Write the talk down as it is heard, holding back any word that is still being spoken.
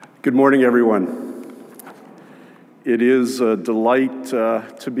Good morning, everyone. It is a delight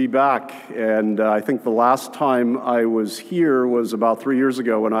to be back, and I think the last time I was here was about 3 years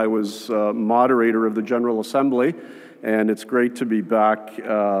ago when I was moderator of the General Assembly, and it's great to be back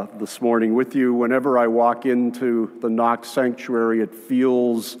this morning with you. Whenever I walk into the Knox Sanctuary, it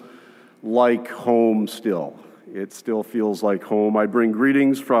feels like home still. It still feels like home. I bring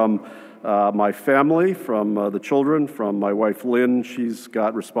greetings from my family, from the children, from my wife Lynn. She's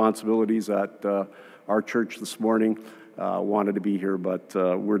got responsibilities at our church this morning. Wanted to be here, but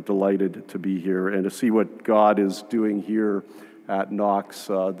we're delighted to be here and to see what God is doing here at Knox,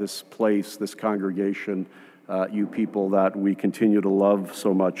 this place, this congregation, you people that we continue to love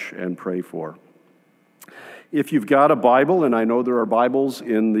so much and pray for. If you've got a Bible, and I know there are Bibles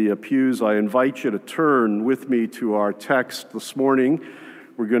in the pews, I invite you to turn with me to our text this morning.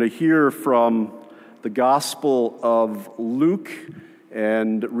 We're going to hear from the Gospel of Luke,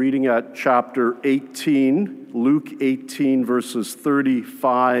 and reading at chapter 18, Luke 18, verses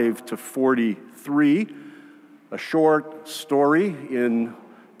 35 to 43, a short story in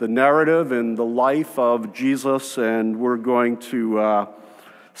the narrative and the life of Jesus, and we're going to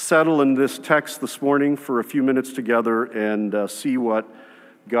settle in this text this morning for a few minutes together and see what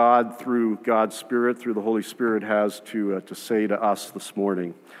God, through God's Spirit, through the Holy Spirit, has to say to us this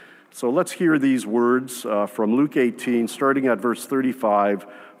morning. So let's hear these words from Luke 18, starting at verse 35,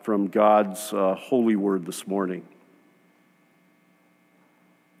 from God's holy word this morning.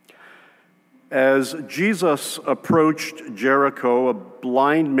 As Jesus approached Jericho, a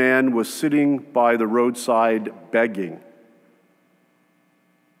blind man was sitting by the roadside begging.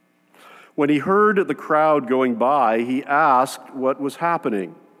 When he heard the crowd going by, he asked what was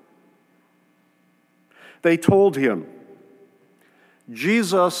happening. They told him,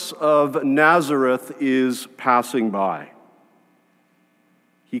 "Jesus of Nazareth is passing by."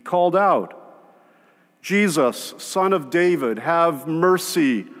 He called out, "Jesus, Son of David, have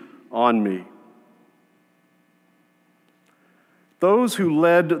mercy on me." Those who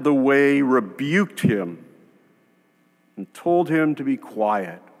led the way rebuked him and told him to be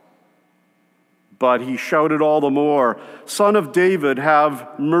quiet. But he shouted all the more, "Son of David,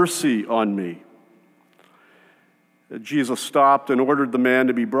 have mercy on me." Jesus stopped and ordered the man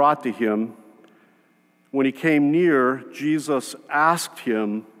to be brought to him. When he came near, Jesus asked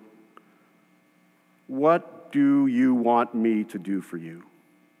him, "What do you want me to do for you?"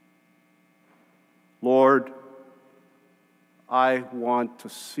 "Lord, I want to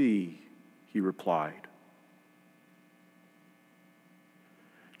see," he replied.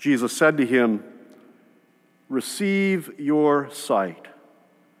 Jesus said to him, "Receive your sight.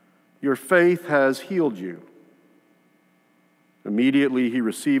 Your faith has healed you." Immediately he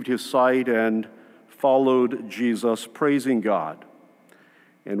received his sight and followed Jesus, praising God.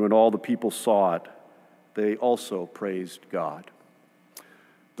 And when all the people saw it, they also praised God.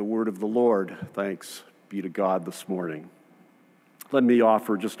 The word of the Lord. Thanks be to God this morning. Let me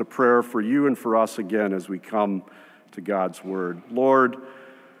offer just a prayer for you and for us again as we come to God's word. Lord,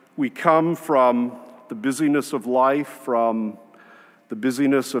 we come from the busyness of life, from the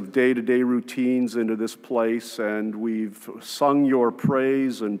busyness of day-to-day routines into this place, and we've sung your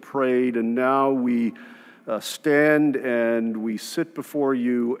praise and prayed, and now we stand and we sit before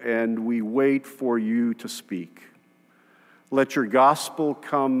you and we wait for you to speak. Let your gospel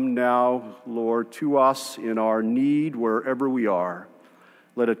come now, Lord, to us in our need wherever we are.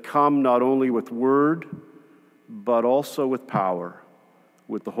 Let it come not only with word, but also with power,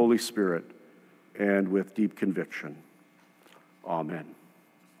 with the Holy Spirit, and with deep conviction. Amen.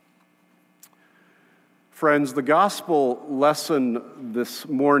 Friends, the gospel lesson this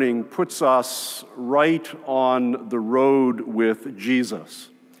morning puts us right on the road with Jesus.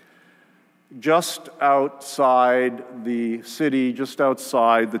 Just outside the city, just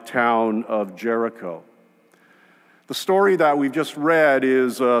outside the town of Jericho. The story that we've just read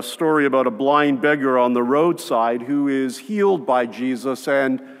is a story about a blind beggar on the roadside who is healed by Jesus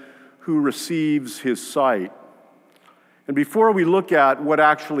and who receives his sight. And before we look at what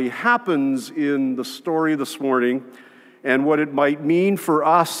actually happens in the story this morning and what it might mean for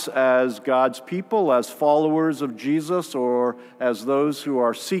us as God's people, as followers of Jesus, or as those who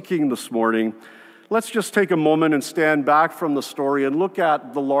are seeking this morning, let's just take a moment and stand back from the story and look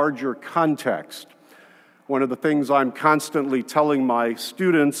at the larger context. One of the things I'm constantly telling my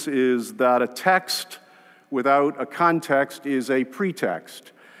students is that a text without a context is a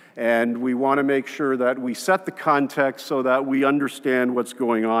pretext. And we want to make sure that we set the context so that we understand what's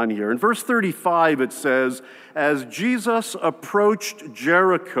going on here. In verse 35, it says, "As Jesus approached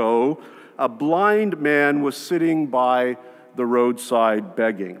Jericho, a blind man was sitting by the roadside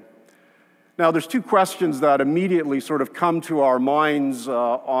begging." Now, there's two questions that immediately sort of come to our minds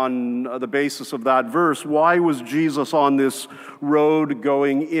on the basis of that verse. Why was Jesus on this road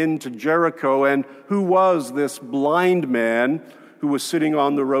going into Jericho? And who was this blind man who was sitting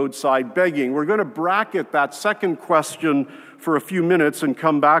on the roadside begging? We're going to bracket that second question for a few minutes and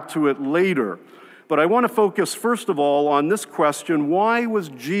come back to it later. But I want to focus, first of all, on this question: why was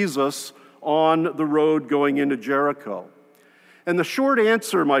Jesus on the road going into Jericho? And the short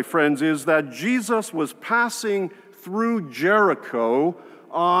answer, my friends, is that Jesus was passing through Jericho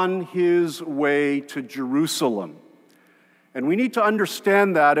on his way to Jerusalem. And we need to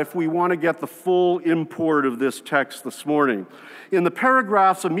understand that if we want to get the full import of this text this morning. In the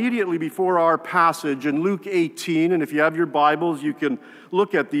paragraphs immediately before our passage in Luke 18, and if you have your Bibles, you can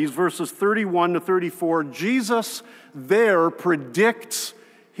look at these, verses 31 to 34, Jesus there predicts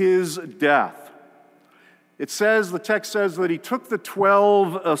his death. The text says that he took the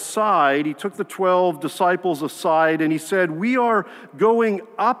 12 aside, he took the 12 disciples aside, and he said, "We are going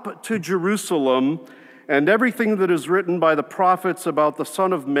up to Jerusalem, and everything that is written by the prophets about the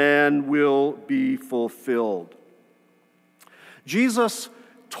Son of Man will be fulfilled." Jesus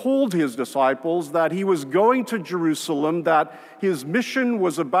told his disciples that he was going to Jerusalem, that his mission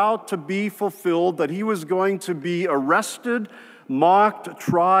was about to be fulfilled, that he was going to be arrested, mocked,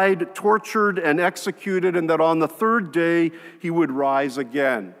 tried, tortured, and executed, and that on the third day he would rise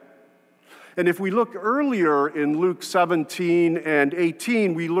again. And if we look earlier in Luke 17 and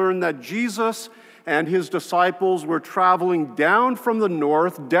 18, we learn that Jesus and his disciples were traveling down from the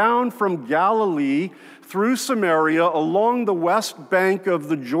north, down from Galilee, through Samaria, along the west bank of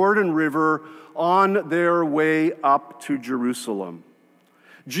the Jordan River, on their way up to Jerusalem.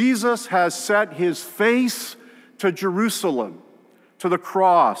 Jesus has set his face to Jerusalem, to the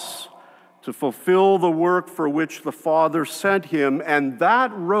cross, to fulfill the work for which the Father sent him, and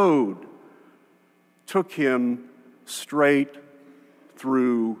that road took him straight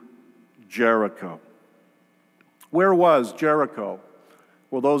through Jericho. Where was Jericho?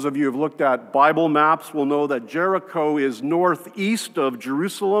 Well, those of you who have looked at Bible maps will know that Jericho is northeast of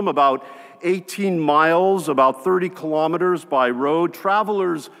Jerusalem, about 18 miles, about 30 kilometers by road.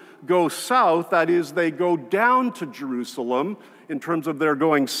 Travelers go south, that is, they go down to Jerusalem in terms of their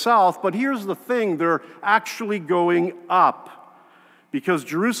going south. But here's the thing, they're actually going up, because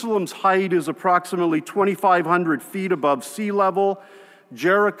Jerusalem's height is approximately 2,500 feet above sea level.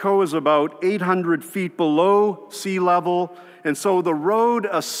 Jericho is about 800 feet below sea level. And so the road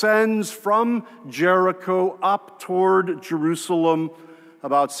ascends from Jericho up toward Jerusalem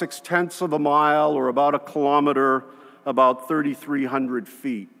about 0.6 of a mile, or about a kilometer, about 3,300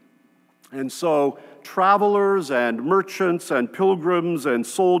 feet. And so travelers and merchants and pilgrims and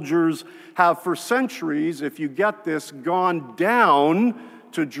soldiers have for centuries, if you get this, gone down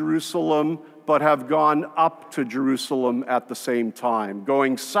to Jerusalem, but have gone up to Jerusalem at the same time,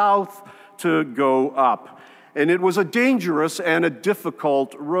 going south to go up. And it was a dangerous and a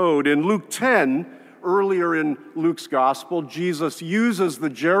difficult road. In Luke 10, earlier in Luke's gospel, Jesus uses the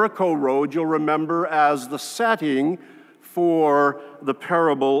Jericho road, you'll remember, as the setting for the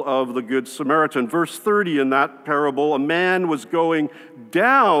parable of the Good Samaritan. Verse 30 in that parable, a man was going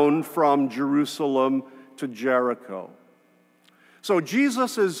down from Jerusalem to Jericho. So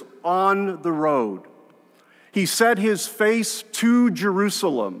Jesus is on the road. He set his face to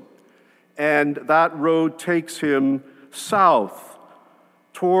Jerusalem, and that road takes him south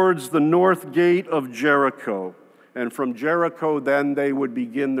towards the north gate of Jericho. And from Jericho, then they would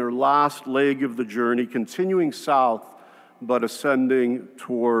begin their last leg of the journey, continuing south, but ascending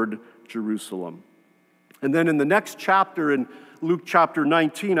toward Jerusalem. And then in the next chapter, in Luke chapter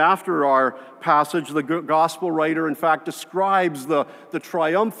 19, after our passage, the gospel writer, in fact, describes the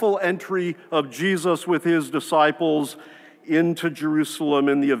triumphal entry of Jesus with his disciples into Jerusalem,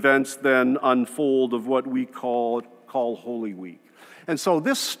 and the events then unfold of what we call Holy Week. And so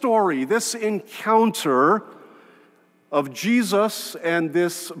this story, this encounter of Jesus and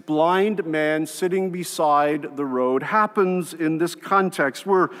this blind man sitting beside the road happens in this context.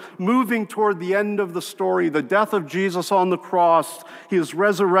 We're moving toward the end of the story, the death of Jesus on the cross, his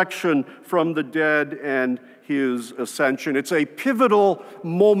resurrection from the dead, and his ascension. It's a pivotal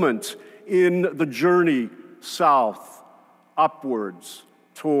moment in the journey south, upwards,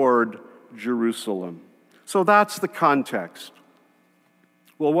 toward Jerusalem. So that's the context.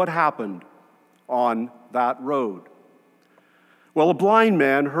 Well, what happened on that road? Well, a blind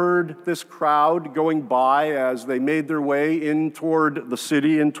man heard this crowd going by as they made their way in toward the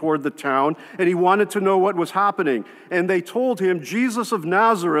city, in toward the town, and he wanted to know what was happening. And they told him, Jesus of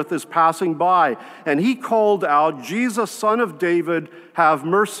Nazareth is passing by. And he called out, Jesus, Son of David, have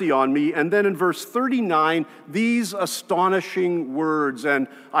mercy on me. And then in verse 39, these astonishing words. And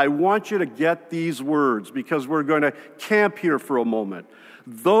I want you to get these words because we're going to camp here for a moment.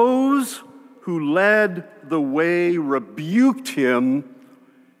 Those who led the way rebuked him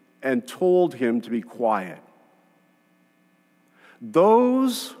and told him to be quiet.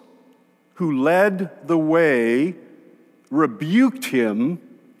 Those who led the way rebuked him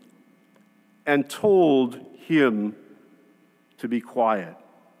and told him to be quiet.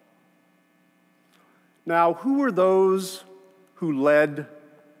 Now, who were those who led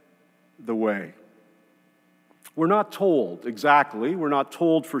the way? We're not told exactly. We're not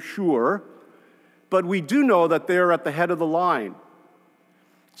told for sure. But we do know that they're at the head of the line.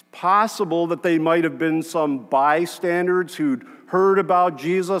 It's possible that they might have been some bystanders who'd heard about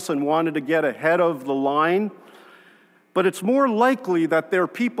Jesus and wanted to get ahead of the line. But it's more likely that they're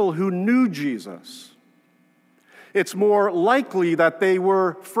people who knew Jesus. It's more likely that they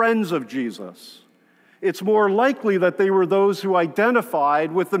were friends of Jesus. It's more likely that they were those who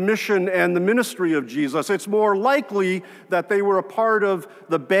identified with the mission and the ministry of Jesus. It's more likely that they were a part of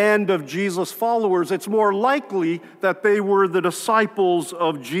the band of Jesus followers. It's more likely that they were the disciples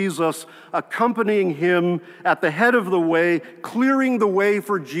of Jesus, accompanying him at the head of the way, clearing the way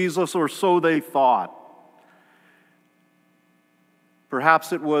for Jesus, or so they thought.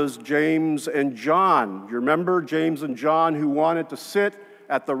 Perhaps it was James and John. You remember James and John who wanted to sit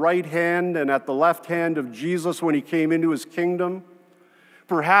at the right hand and at the left hand of Jesus when he came into his kingdom.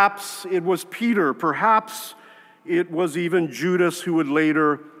 Perhaps it was Peter. Perhaps it was even Judas who would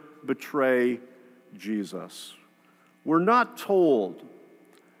later betray Jesus. We're not told,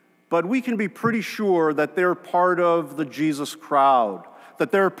 but we can be pretty sure that they're part of the Jesus crowd,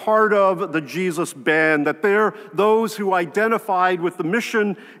 that they're part of the Jesus band, that they're those who identified with the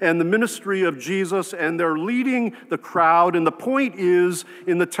mission and the ministry of Jesus, and they're leading the crowd. And the point is,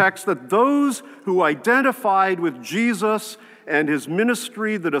 in the text, that those who identified with Jesus and his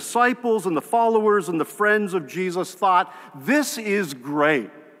ministry, the disciples and the followers and the friends of Jesus, thought, this is great.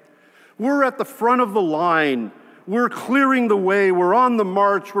 We're at the front of the line. We're clearing the way. We're on the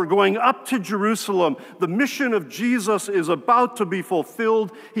march. We're going up to Jerusalem. The mission of Jesus is about to be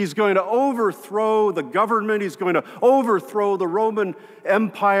fulfilled. He's going to overthrow the government. He's going to overthrow the Roman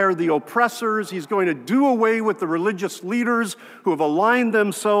Empire, the oppressors. He's going to do away with the religious leaders who have aligned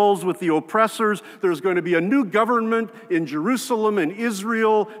themselves with the oppressors. There's going to be a new government in Jerusalem and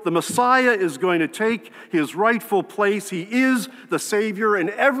Israel. The Messiah is going to take his rightful place. He is the Savior, and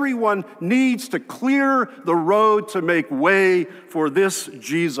everyone needs to clear the road to make way for this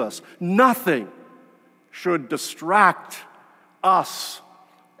Jesus. Nothing should distract us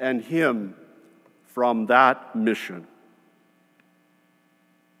and him from that mission.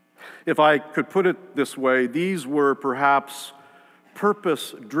 If I could put it this way, these were perhaps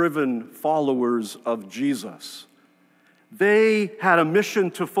purpose-driven followers of Jesus. They had a mission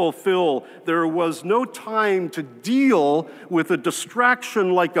to fulfill. There was no time to deal with a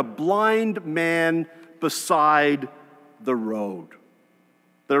distraction like a blind man beside the road.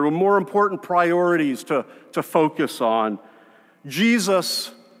 There were more important priorities to focus on.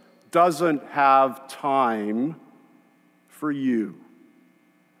 Jesus doesn't have time for you.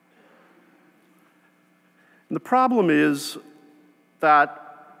 And the problem is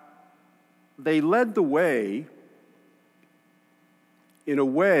that they led the way in a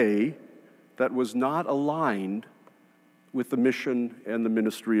way that was not aligned with the mission and the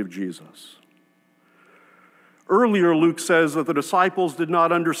ministry of Jesus. Earlier, Luke says that the disciples did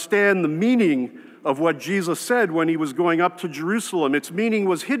not understand the meaning of what Jesus said when he was going up to Jerusalem. Its meaning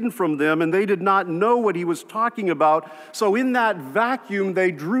was hidden from them, and they did not know what he was talking about. So in that vacuum,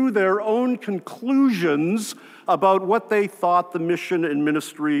 they drew their own conclusions about what they thought the mission and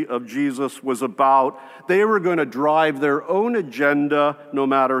ministry of Jesus was about. They were going to drive their own agenda, no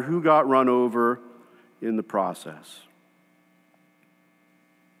matter who got run over in the process.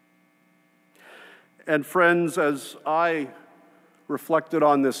 And friends, as I reflected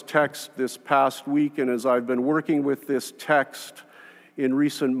on this text this past week, and as I've been working with this text in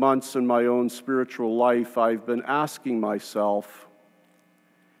recent months in my own spiritual life, I've been asking myself,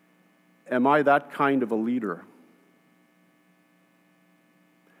 am I that kind of a leader?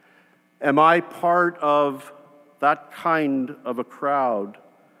 Am I part of that kind of a crowd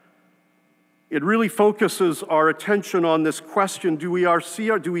It really focuses our attention on this question: do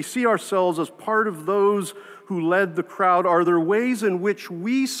we see ourselves as part of those who led the crowd? Are there ways in which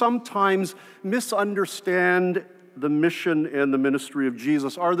we sometimes misunderstand the mission and the ministry of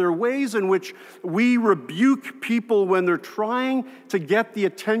Jesus? Are there ways in which we rebuke people when they're trying to get the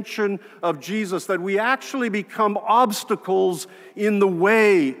attention of Jesus, that we actually become obstacles in the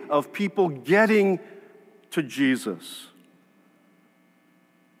way of people getting to Jesus?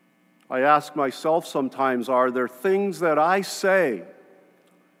 I ask myself sometimes, are there things that I say?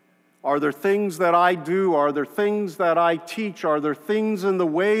 Are there things that I do? Are there things that I teach? Are there things in the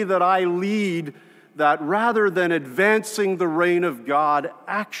way that I lead that rather than advancing the reign of God,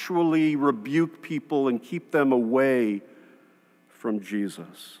 actually rebuke people and keep them away from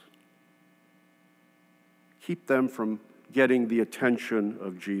Jesus? Keep them from getting the attention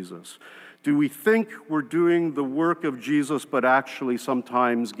of Jesus. Do we think we're doing the work of Jesus, but actually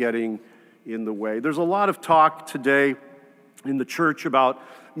sometimes getting in the way? There's a lot of talk today in the church about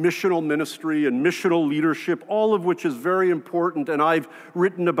missional ministry and missional leadership, all of which is very important, and I've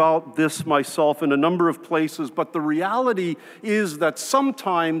written about this myself in a number of places, but the reality is that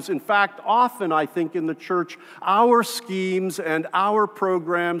sometimes, in fact, often, I think, in the church, our schemes and our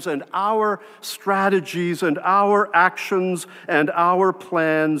programs and our strategies and our actions and our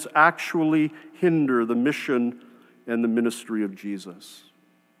plans actually hinder the mission and the ministry of Jesus.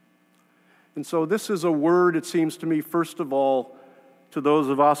 And so this is a word, it seems to me, first of all, to those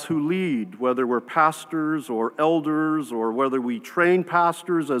of us who lead, whether we're pastors or elders, or whether we train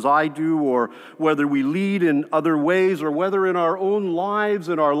pastors as I do, or whether we lead in other ways, or whether in our own lives,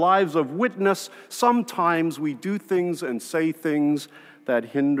 in our lives of witness, sometimes we do things and say things that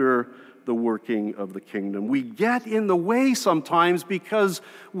hinder the working of the kingdom. We get in the way sometimes because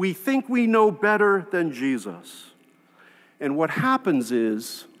we think we know better than Jesus. And what happens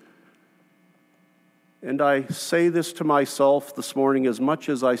is, and I say this to myself this morning as much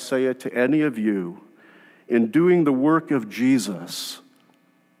as I say it to any of you, in doing the work of Jesus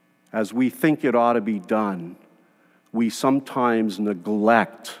as we think it ought to be done, we sometimes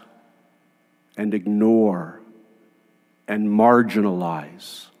neglect and ignore and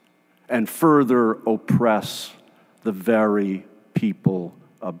marginalize and further oppress the very people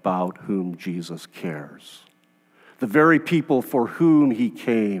about whom Jesus cares, the very people for whom he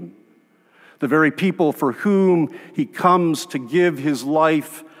came, the very people for whom he comes to give his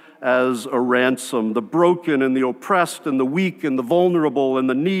life as a ransom, the broken and the oppressed and the weak and the vulnerable and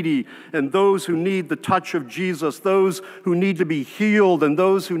the needy, and those who need the touch of Jesus, those who need to be healed and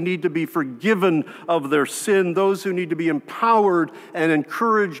those who need to be forgiven of their sin, those who need to be empowered and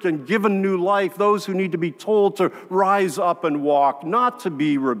encouraged and given new life, those who need to be told to rise up and walk, not to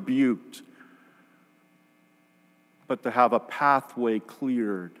be rebuked, but to have a pathway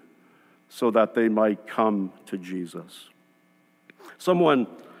cleared so that they might come to Jesus. Someone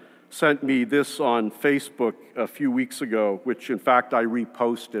sent me this on Facebook a few weeks ago, which in fact I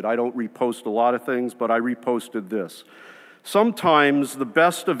reposted. I don't repost a lot of things, but I reposted this. Sometimes the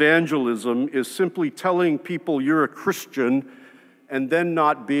best evangelism is simply telling people you're a Christian and then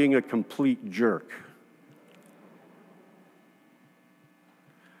not being a complete jerk.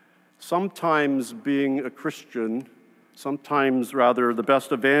 Sometimes being a Christian, the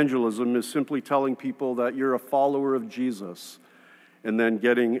best evangelism is simply telling people that you're a follower of Jesus and then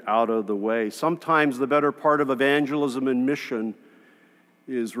getting out of the way. Sometimes the better part of evangelism and mission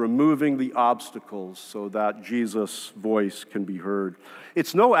is removing the obstacles so that Jesus' voice can be heard.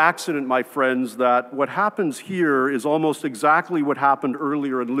 It's no accident, my friends, that what happens here is almost exactly what happened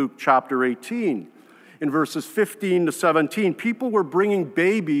earlier in Luke chapter 18. In verses 15 to 17, people were bringing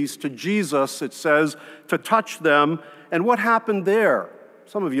babies to Jesus, it says, to touch them. And what happened there?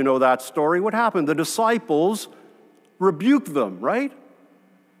 Some of you know that story. What happened? The disciples rebuked them, right?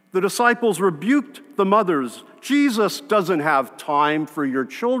 The disciples rebuked the mothers. Jesus doesn't have time for your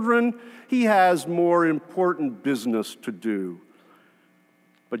children. He has more important business to do.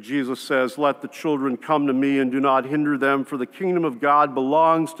 But Jesus says, "Let the children come to me and do not hinder them, for the kingdom of God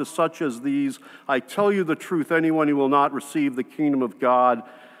belongs to such as these. I tell you the truth, anyone who will not receive the kingdom of God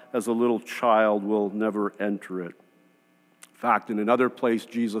as a little child will never enter it." In fact, in another place,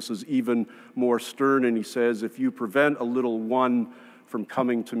 Jesus is even more stern, and he says, if you prevent a little one from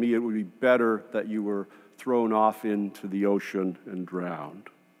coming to me, it would be better that you were thrown off into the ocean and drowned.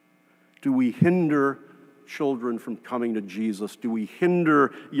 Do we hinder children from coming to Jesus? Do we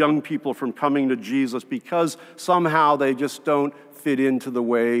hinder young people from coming to Jesus because somehow they just don't fit into the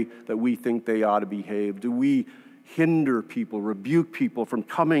way that we think they ought to behave? Do we hinder people, rebuke people from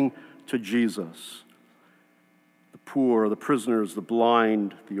coming to Jesus? The poor, the prisoners, the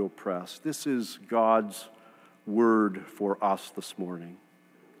blind, the oppressed. This is God's word for us this morning.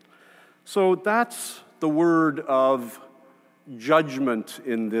 So that's the word of judgment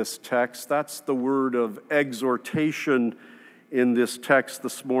in this text. That's the word of exhortation in this text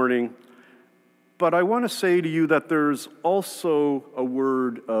this morning. But I want to say to you that there's also a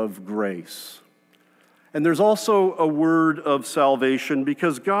word of grace. And there's also a word of salvation,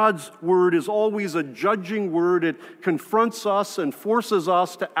 because God's word is always a judging word. It confronts us and forces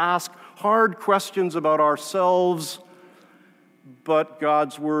us to ask hard questions about ourselves. But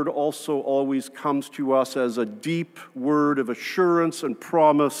God's word also always comes to us as a deep word of assurance and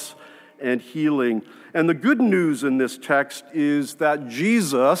promise and healing. And the good news in this text is that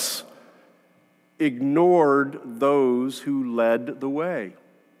Jesus ignored those who led the way.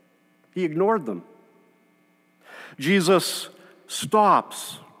 He ignored them. Jesus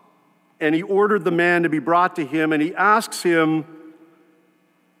stops, and he ordered the man to be brought to him, and he asks him,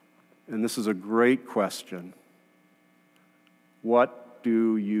 and this is a great question, what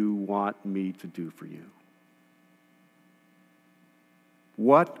do you want me to do for you?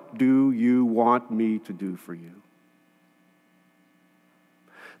 What do you want me to do for you?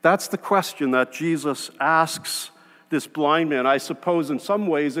 That's the question that Jesus asks this blind man. I suppose in some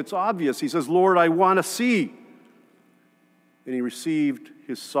ways it's obvious. He says, Lord, I want to see. And he received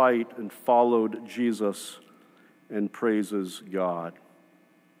his sight and followed Jesus and praises God.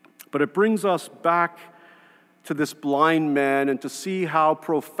 But it brings us back to this blind man and to see how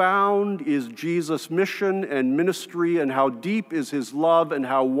profound is Jesus' mission and ministry, and how deep is his love, and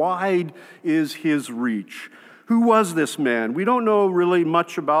how wide is his reach. Who was this man? We don't know really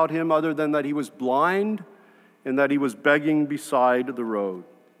much about him other than that he was blind and that he was begging beside the road.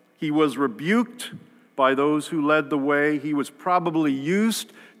 He was rebuked by those who led the way. He was probably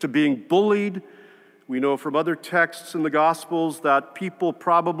used to being bullied. We know from other texts in the Gospels that people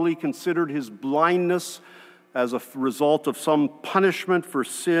probably considered his blindness as a result of some punishment for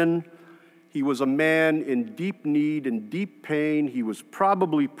sin. He was a man in deep need and deep pain. He was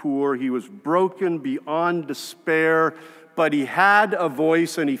probably poor. He was broken beyond despair. But he had a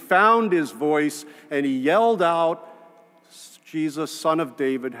voice, and he found his voice, and he yelled out, Jesus, Son of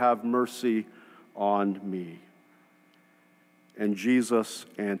David, have mercy on me. And Jesus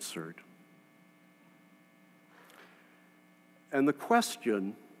answered. And the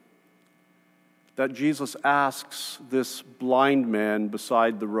question that Jesus asks this blind man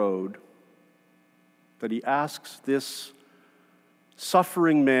beside the road, that he asks this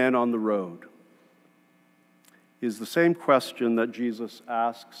suffering man on the road, is the same question that Jesus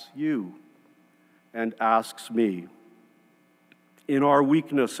asks you and asks me. In our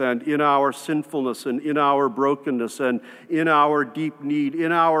weakness and in our sinfulness and in our brokenness and in our deep need,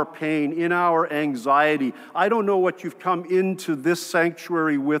 in our pain, in our anxiety. I don't know what you've come into this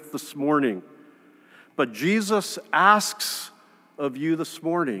sanctuary with this morning, but Jesus asks of you this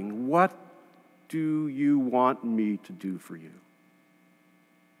morning, what do you want me to do for you?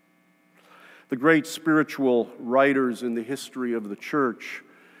 The great spiritual writers in the history of the church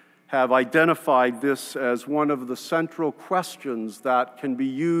have identified this as one of the central questions that can be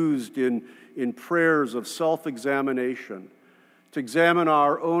used in prayers of self-examination, to examine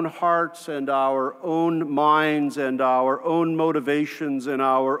our own hearts and our own minds and our own motivations and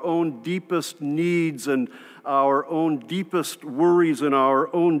our own deepest needs and our own deepest worries and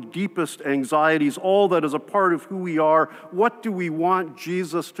our own deepest anxieties, all that is a part of who we are. What do we want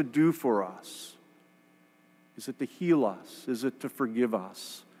Jesus to do for us? Is it to heal us? Is it to forgive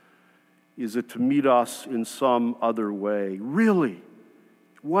us? Is it to meet us in some other way? Really,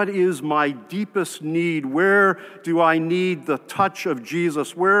 what is my deepest need? Where do I need the touch of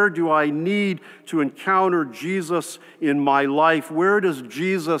Jesus? Where do I need to encounter Jesus in my life? Where does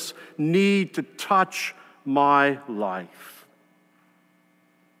Jesus need to touch my life?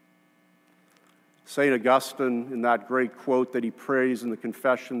 St. Augustine, in that great quote that he prays in the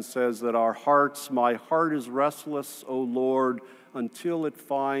Confession, says that my heart is restless, O Lord, until it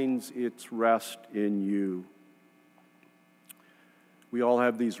finds its rest in you. We all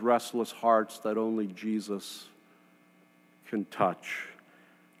have these restless hearts that only Jesus can touch.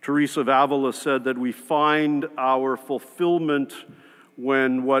 Teresa of Avila said that we find our fulfillment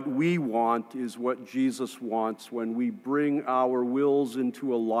when what we want is what Jesus wants, when we bring our wills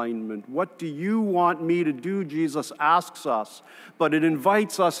into alignment. What do you want me to do? Jesus asks us, but it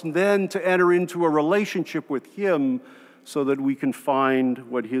invites us then to enter into a relationship with him so that we can find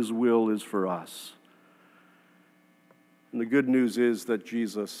what his will is for us. And the good news is that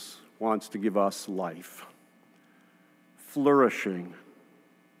Jesus wants to give us life, flourishing,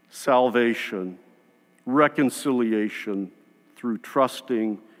 salvation, reconciliation through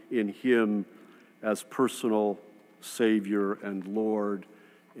trusting in him as personal Savior and Lord,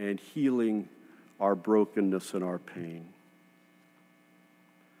 and healing our brokenness and our pain.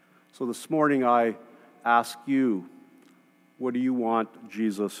 So this morning I ask you, what do you want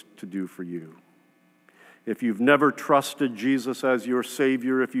Jesus to do for you? If you've never trusted Jesus as your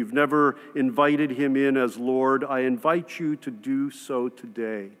Savior, if you've never invited him in as Lord, I invite you to do so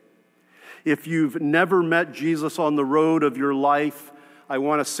today. If you've never met Jesus on the road of your life, I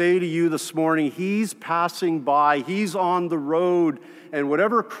want to say to you this morning, he's passing by, he's on the road, and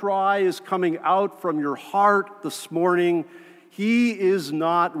whatever cry is coming out from your heart this morning, he is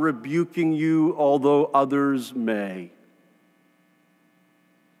not rebuking you, although others may.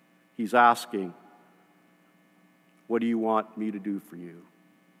 He's asking, what do you want me to do for you?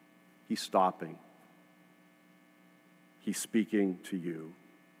 He's stopping. He's speaking to you.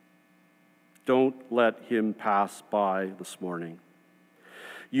 Don't let him pass by this morning.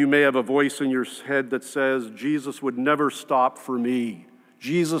 You may have a voice in your head that says, Jesus would never stop for me.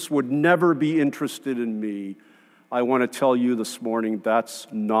 Jesus would never be interested in me. I want to tell you this morning, that's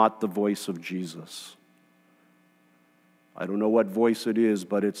not the voice of Jesus. I don't know what voice it is,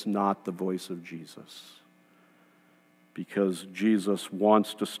 but it's not the voice of Jesus. Because Jesus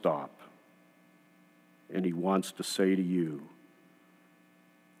wants to stop, and he wants to say to you,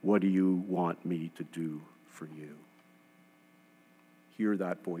 what do you want me to do for you? Hear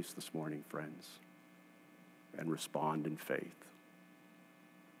that voice this morning, friends, and respond in faith.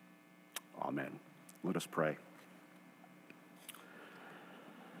 Amen. Let us pray.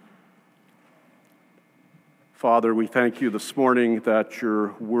 Father, we thank you this morning that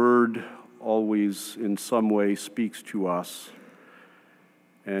your word always in some way speaks to us.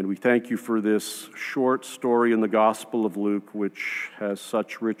 And we thank you for this short story in the Gospel of Luke, which has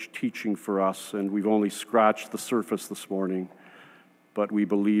such rich teaching for us. And we've only scratched the surface this morning, but we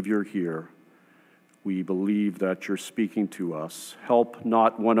believe you're here. We believe that you're speaking to us. Help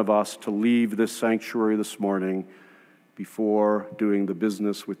not one of us to leave this sanctuary this morning before doing the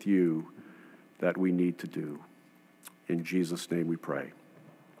business with you that we need to do. In Jesus' name we pray.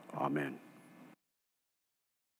 Amen.